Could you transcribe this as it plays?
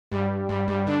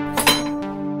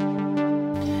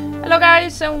Hello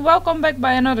guys and welcome back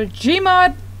by another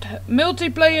GMod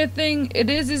multiplayer thing.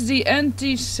 This is the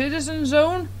anti-citizen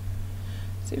zone.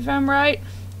 See if I'm right.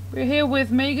 We're here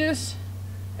with Magus.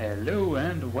 Hello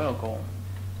and welcome.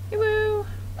 Yoo-hoo.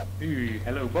 Hey,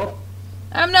 hello Bob.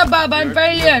 I'm not Bob, I'm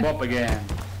Falien. Bob again.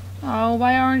 Oh,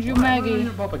 why aren't you Why Maggie? are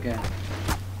you Bob again?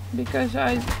 Because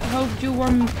I hoped you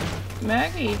were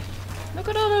Maggie. Look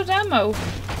at all those ammo.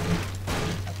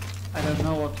 I don't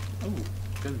know what... Oh,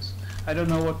 guns. I don't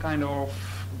know what kind of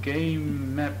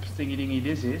game map thingy dingy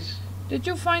this is. Did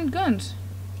you find guns?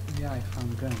 Yeah, I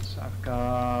found guns. I've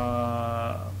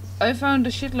got... I found a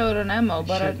shitload of ammo,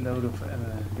 but shitload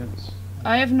of guns.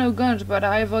 I have no guns, but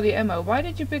I have all the ammo. Why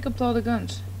did you pick up all the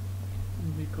guns?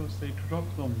 Because they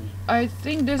dropped on me. I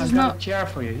think this is I've got not... a chair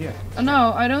for you, here.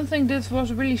 No, I don't think this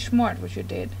was really smart what you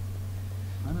did.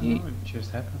 I don't know, it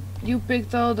just happened. You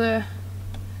picked all the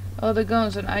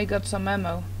guns and I got some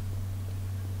ammo.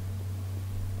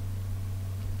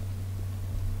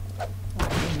 I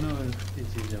don't know if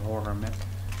this is a horror map.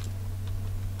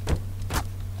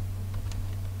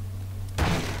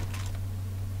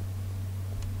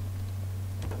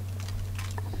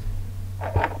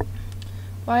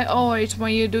 Why always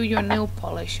when you do your nail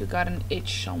polish you got an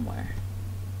itch somewhere?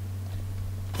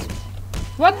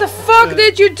 What the fuck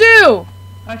did you do?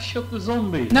 I shot the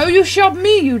zombie. No, you shot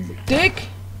me, you dick.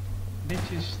 Did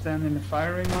you stand in the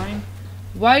firing line?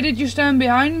 Why did you stand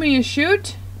behind me and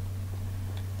shoot?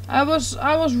 I was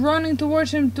running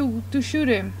towards him to shoot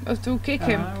him, or to kick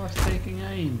him. I was taking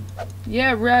aim.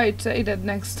 Yeah, right, say that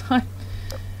next time.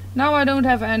 Now I don't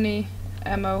have any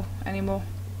ammo anymore.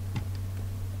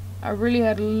 I really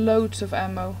had loads of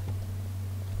ammo.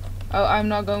 Oh, I'm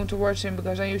not going towards him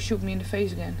because then you shoot me in the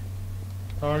face again.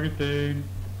 Targeting.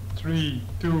 3,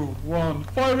 2, 1,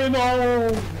 firing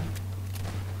all!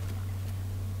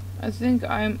 I think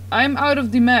I'm out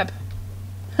of the map.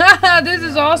 Haha, this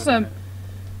is awesome.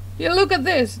 Yeah, look at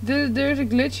this. There's a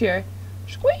glitch here.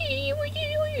 Squee!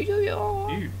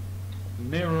 Ew.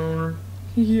 Mirror.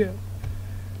 Yeah.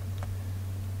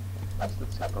 What's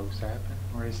that supposed to happen?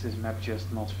 Or is this map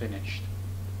just not finished?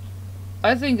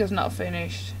 I think it's not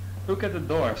finished. Look at the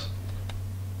doors.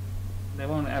 They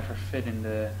won't ever fit in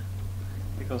the...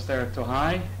 because they're too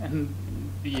high and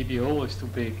the hole is too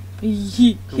big.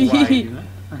 Too wide, you know?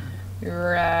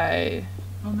 Right.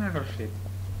 They'll never fit.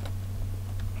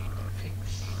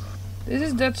 Fix. This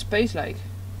is Dead Space like.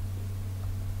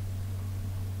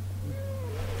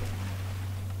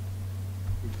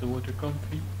 Is the water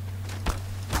comfy?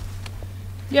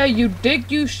 Yeah, you dick,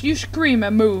 you scream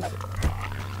and move.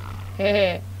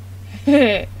 Heh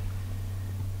heh.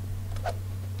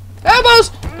 Elbows!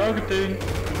 Targeting!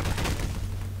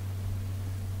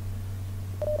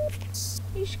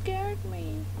 He scared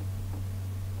me.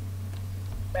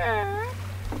 Ah.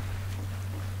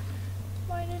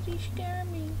 Why did he scare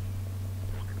me?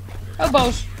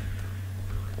 Elbows!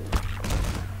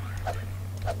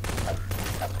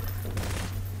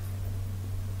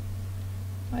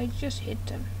 I just hit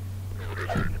them.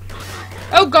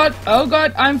 Oh god,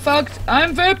 I'm fucked.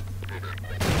 I'm fucked.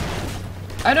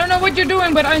 I don't know what you're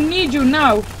doing, but I need you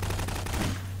now.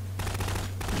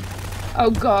 Oh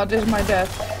god, this is my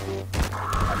death.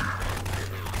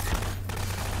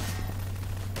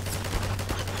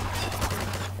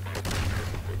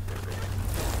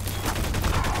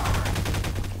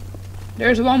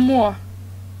 There's one more.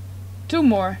 Two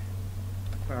more.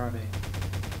 Where are they?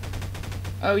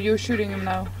 Oh, you're shooting him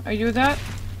now. Are you that?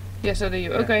 Yes, so do you.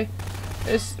 Yeah. Okay.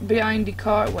 It's behind the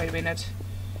car. Wait a minute.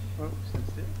 Oh,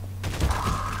 that's it.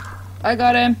 I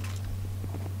got him.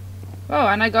 Oh,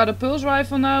 and I got a pulse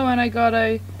rifle now, and I got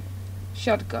a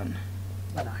shotgun.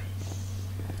 Nice.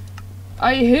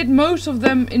 I hit most of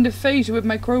them in the face with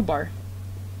my crowbar.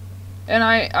 And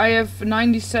I have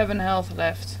 97 health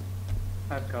left.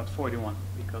 I've got 41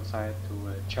 because I had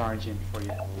to charge in for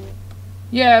you.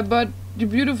 Yeah, but the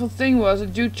beautiful thing was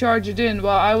that you charged it in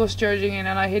while I was charging in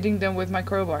and I hitting them with my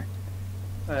crowbar.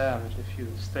 But if you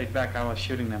stayed back, I was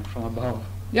shooting them from above.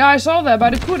 Yeah, I saw that,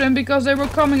 but I couldn't because they were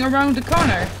coming around the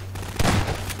corner.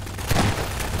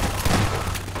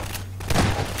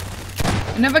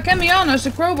 And if I can be honest,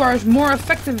 the crowbar is more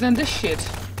effective than this shit.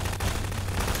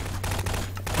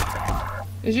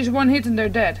 It's just one hit and they're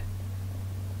dead.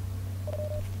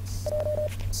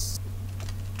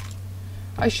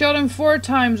 I shot him 4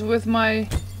 times with my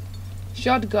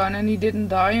shotgun and he didn't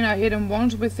die, and I hit him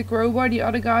once with the crowbar, the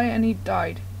other guy, and he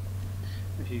died.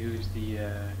 If you use the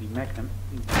Magnum,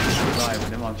 you can die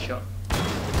with in one shot.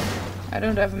 I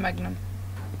don't have a Magnum.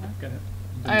 Okay.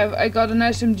 I got an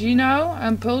SMG now,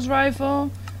 and pulse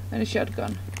rifle, and a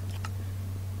shotgun.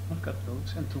 I've got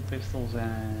those, and 2 pistols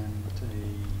and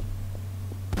a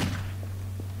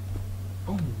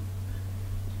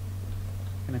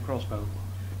crossbow.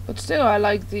 But still, I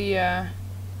like the how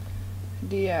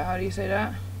do you say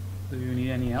that? Do you need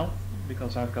any help?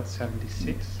 Because I've got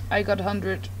 76. I got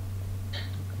 100.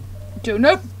 Joe,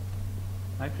 nope.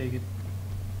 I take it.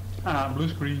 Ah, blue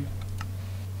screen.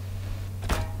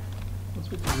 What's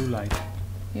with the blue light?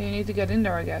 You need to get in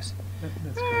there, I guess.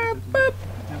 That's Boop. good.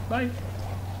 Yeah, bye.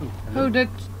 Ooh, hello. Oh,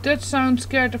 that sound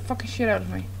scared the fucking shit out of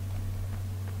me.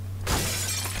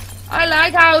 I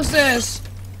like houses.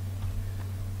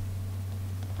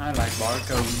 I like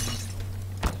barcodes.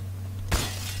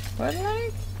 What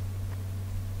like?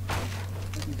 I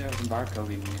think there's a barcode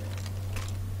in here.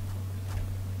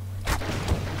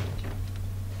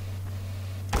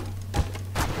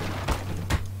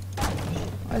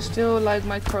 I still like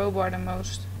my crowbar the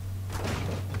most.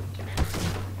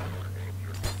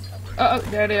 Oh,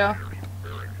 there they are.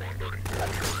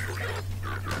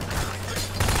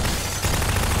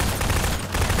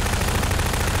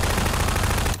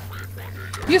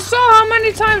 You saw how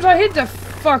many times I hit the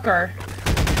fucker.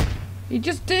 He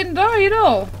just didn't die at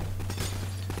all.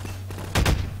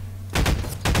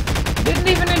 Didn't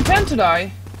even intend to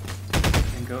die. You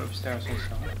can go upstairs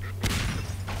also.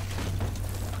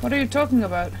 What are you talking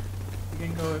about? You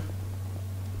can go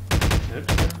upstairs.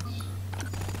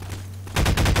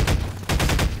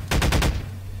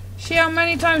 See how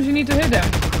many times you need to hit them.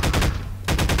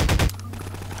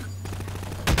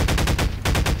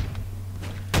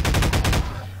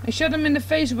 I shot them in the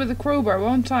face with a crowbar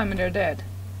one time and they're dead.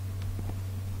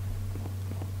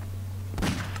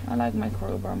 I like my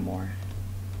crowbar more.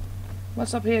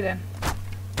 What's up here then?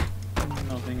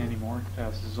 Nothing anymore.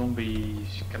 There's a zombie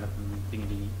skeleton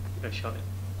thingy. I shot it.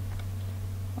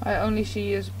 I only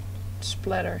see his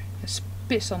splatter, his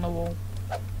piss on the wall.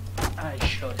 I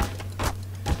shot it.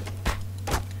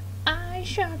 I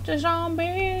shot the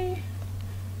zombie,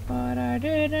 but I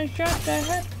didn't shot the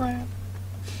head crab.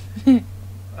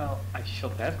 Well, I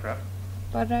shot that crap.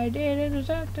 But I didn't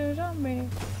shot the zombie.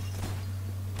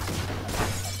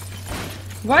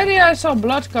 Why did I saw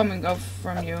blood coming up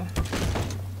from you?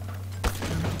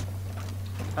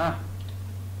 Ah.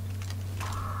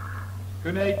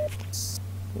 Grenade.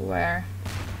 Where?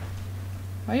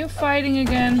 Are you fighting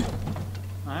again?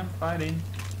 I'm fighting.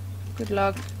 Good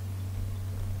luck.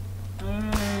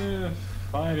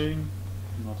 Fighting.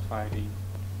 Not fighting.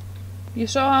 You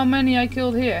saw how many I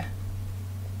killed here?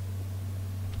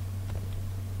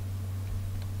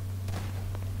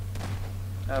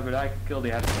 But I killed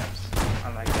the head crabs. I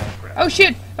like that crab. Oh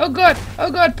shit! Oh god! Oh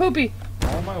god! Poopy!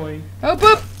 On my way. Oh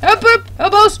poop! Oh poop!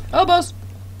 Elbows! Elbows!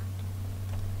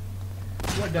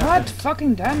 What God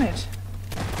fucking damn it!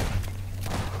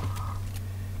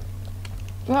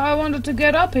 Well, I wanted to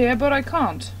get up here, but I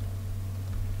can't.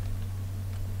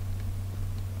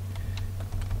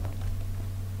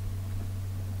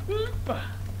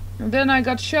 And then I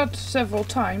got shot several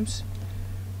times.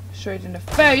 Straight in the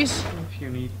face. If you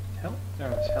need help,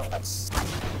 there is help.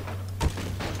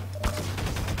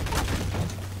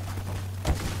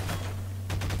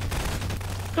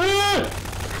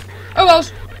 Oh well.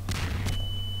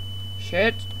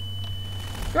 Shit.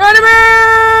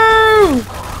 Geronimo!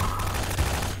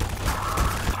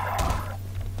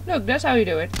 Look, that's how you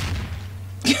do it.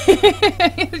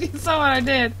 You saw what I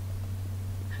did.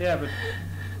 Yeah, but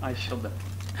I shot them.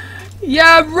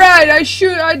 Yeah, right. I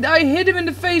hit him in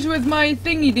the face with my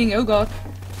thingy thing. Oh god.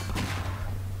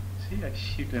 See, I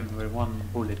shoot them with one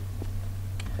bullet.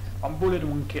 One bullet,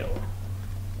 one kill.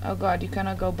 Oh god, you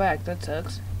cannot go back. That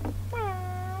sucks.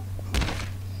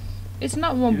 It's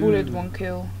not one bullet, one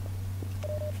kill.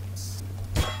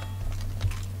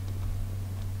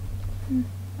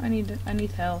 I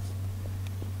need health.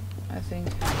 I think.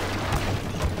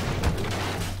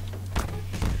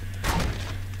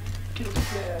 Kill the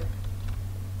crab.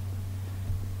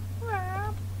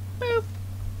 Boop.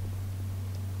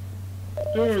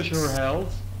 There's your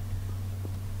health.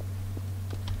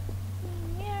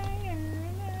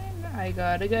 I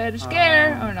gotta get a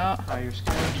scare or not? Are you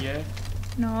scared yet?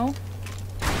 No.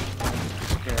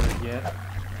 Scared yet?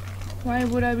 Why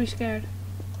would I be scared?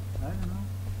 I don't know.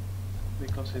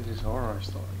 Because it is a horror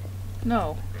story.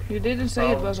 No, you didn't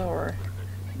say it was horror.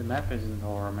 The map isn't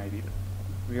horror, maybe. But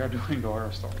we are doing the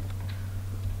horror story.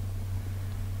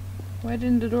 Why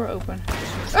didn't the door open?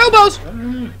 Elbows!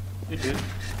 It did.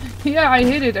 Yeah, I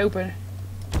hit it open.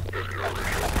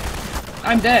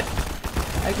 I'm dead.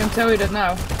 I can tell you that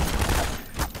now.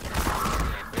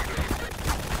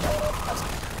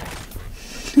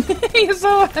 You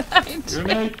saw what I did.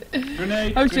 Grenade!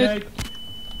 Grenade! Oh Grenade! shit.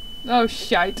 Oh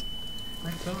shite.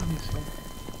 I told you so.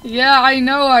 Yeah, I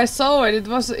know, I saw it. It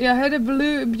was, it had a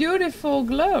blue, beautiful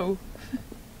glow.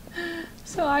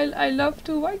 So I love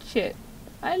to watch it.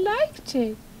 I liked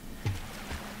it.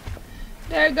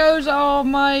 There goes all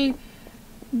my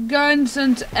guns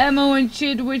and ammo and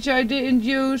shit which I didn't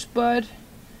use, but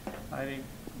I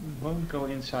won't go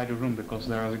inside the room because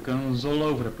there are guns all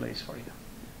over the place for you.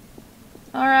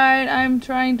 alright, I'm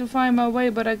trying to find my way,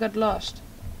 but I got lost.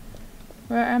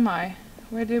 Where am I?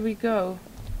 Where did we go?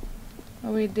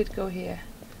 Oh, we did go here.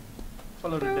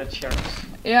 Follow the dead sheriffs.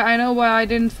 Yeah, I know why I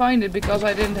didn't find it, because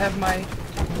I didn't have my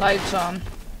lights on.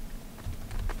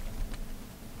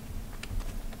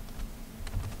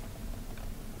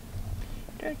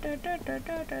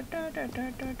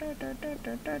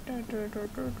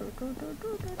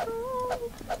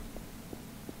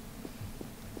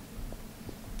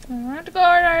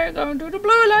 Alright, going to the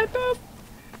blue light path.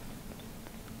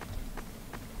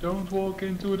 Don't walk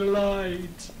into the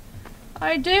light.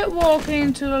 I did walk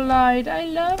into the light. I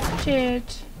loved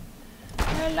it.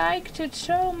 I liked it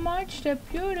so much. That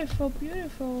beautiful,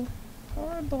 beautiful,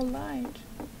 horrible light.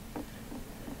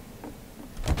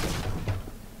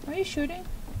 Are you shooting?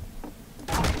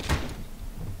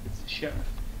 It's the sheriff.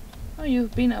 Oh,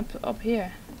 you've been up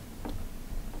here.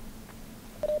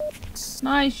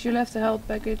 Nice, you left the health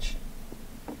package.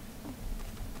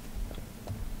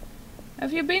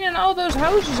 Have you been in all those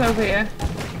houses over here?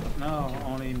 No,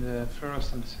 only in the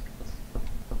first and the second.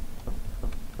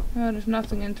 Oh, there's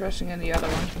nothing interesting in the other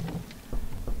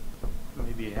one.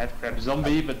 Maybe a headcrab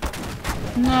zombie, but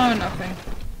No, nothing.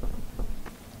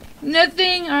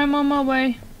 Nothing, I'm on my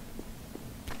way.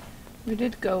 We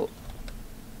did go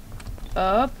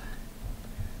up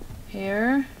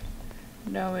here.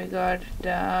 Then we got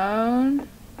down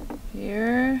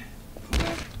here.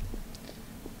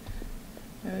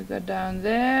 Then we got down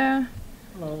there.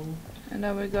 hello. And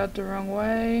then we got the wrong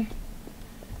way.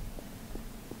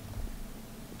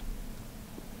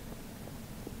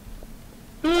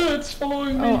 It's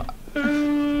following me.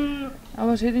 I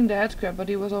was hitting the headcrab, but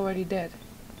he was already dead.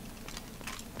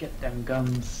 Get them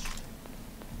guns.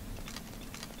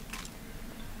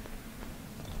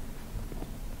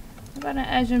 I got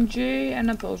an SMG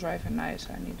and a pulse rifle. Nice,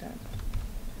 I need that.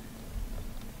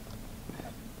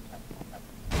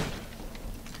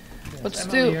 But There's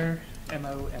still, ammo here.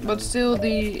 Ammo. but still,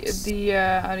 the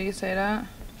how do you say that?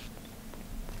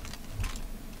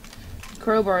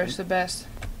 Crowbar is the best.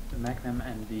 The Magnum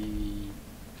and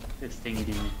this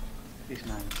thingy is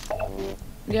nice.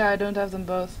 Yeah, I don't have them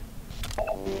both.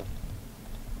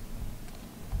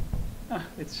 Ah,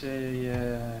 it's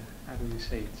a how do you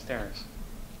say it? Stairs.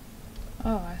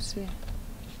 Oh, I see.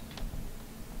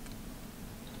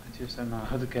 I just don't know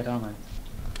how to get on it.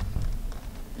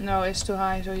 No, it's too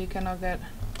high, so you cannot get.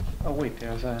 Oh wait,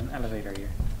 there's an elevator here.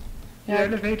 Yeah. The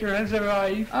elevator has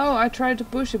arrived. Oh, I tried to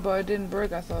push it, but it didn't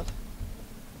work, I thought.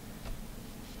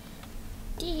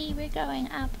 Gee, we're going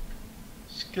up.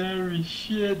 Scary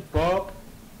shit, Bob.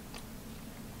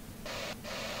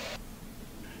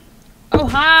 Oh,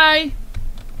 hi!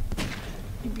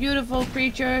 You beautiful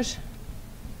creatures.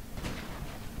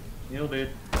 Nailed it.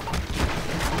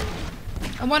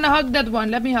 I wanna hug that one,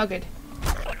 let me hug it.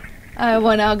 I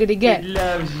wanna hug it again. It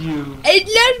loves you. It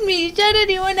loves me, it said that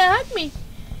you wanna hug me.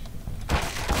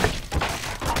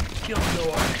 Kill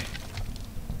door.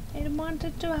 It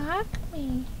wanted to hug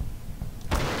me.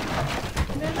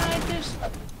 Then I just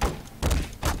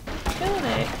killed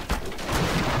it.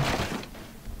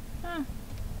 Huh.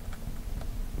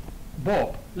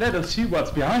 Bob, let us see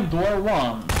what's behind door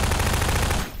 1.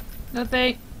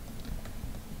 Nothing.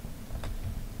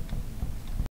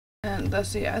 And let's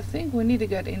see, I think we need to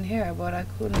get in here, but I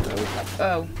couldn't open.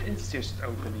 Oh. It's just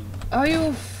opening. Are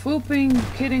you whooping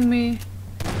kidding me?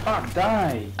 Fuck,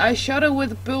 die. I shot it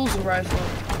with a pulse rifle.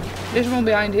 There's one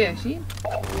behind here, see?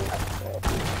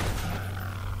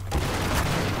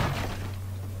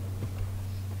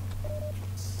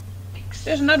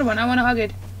 There's another one, I wanna hug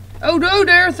it. Oh no,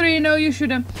 there are 3, no you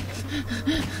shoot him.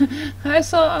 I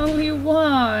saw only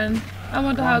one. I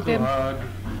want to hug him. Hug.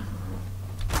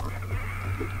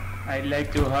 I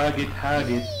like to hug it, hug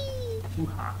it.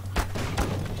 Hoo-ha.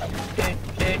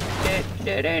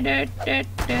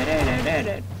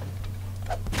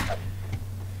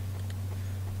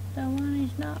 That one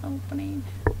is not opening.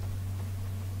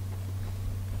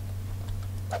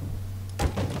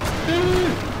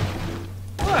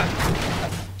 What?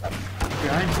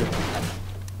 Behind you.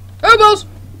 Oh, balls!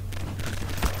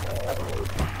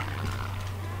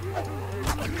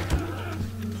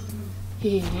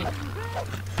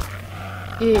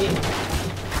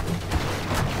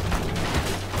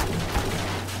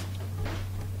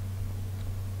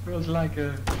 Feels like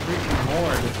a freaking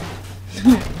horde.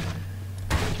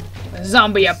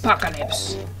 Zombie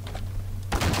apocalypse.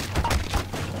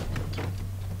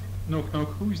 Knock knock,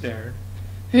 who's there?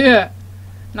 Yeah.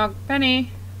 Knock, Penny.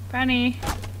 Penny.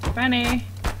 Penny.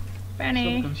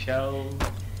 Penny. Shotgun shell.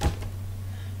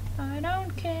 I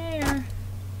don't care.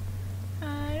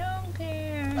 I don't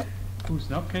care. Who's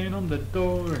knocking on the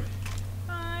door?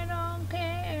 I don't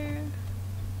care.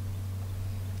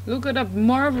 Look at that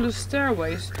marvelous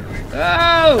stairways.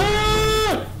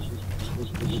 Oh!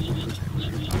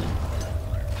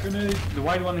 Grenade. The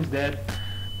white one is dead.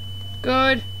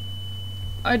 Good.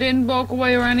 I didn't walk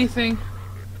away or anything.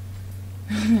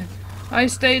 I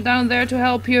stayed down there to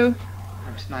help you.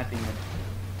 I'm sniping them.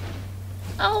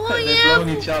 Oh, They're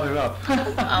blowing each other up.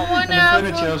 I wanna And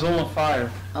the furniture is all on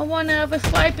fire. I wanna have a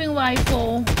sniping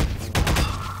rifle. I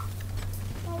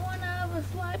wanna have a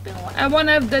sniping rifle. I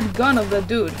wanna have that gun of that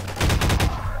dude.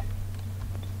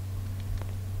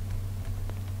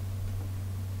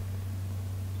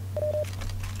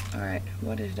 Alright,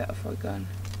 what is that for a gun?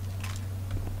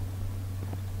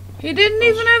 He didn't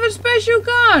even have a special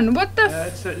gun! What the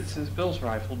it's a Bill's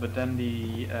rifle, but then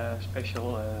the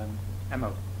special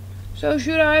ammo. So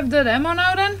should I have that ammo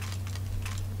now then?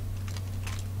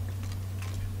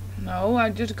 No, I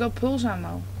just got pulse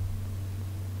ammo.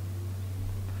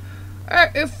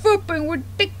 It's flipping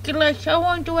ridiculous. I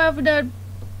want to have that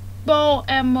ball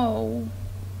ammo.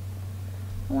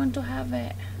 I want to have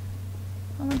it.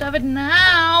 I want to have it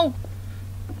now.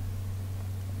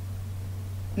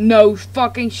 No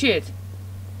fucking shit.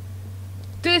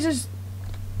 This is...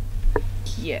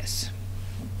 Yes.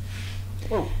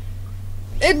 Whoa.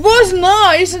 It was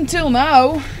nice until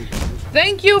now.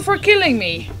 Thank you for killing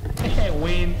me.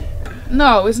 Win.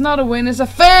 No, it's not a win, it's a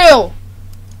fail.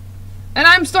 And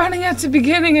I'm starting at the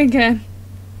beginning again.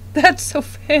 That's a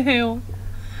fail.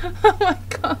 Oh my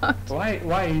god.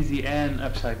 Why is the N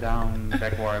upside down,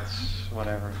 backwards,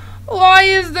 whatever? Why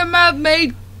is the map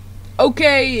made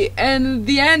okay and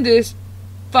the end is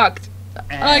fucked?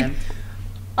 And Like,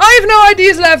 I have no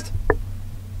ideas left.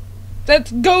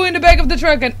 Let's go in the back of the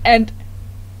truck and end.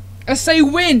 I say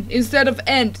win instead of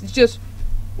end. It's just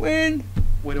win.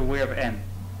 with a weird N.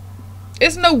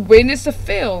 It's no win, it's a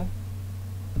fail.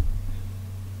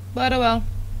 But oh well.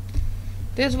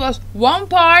 This was one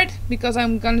part, because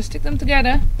I'm gonna stick them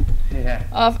together, Yeah.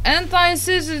 of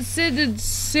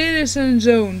anti-citizen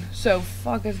zone. So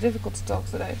fuck, it's difficult to talk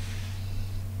today.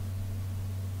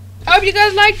 I hope you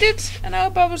guys liked it, and I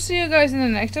hope I will see you guys in the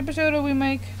next episode that we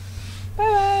make. Bye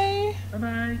bye. Bye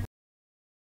bye.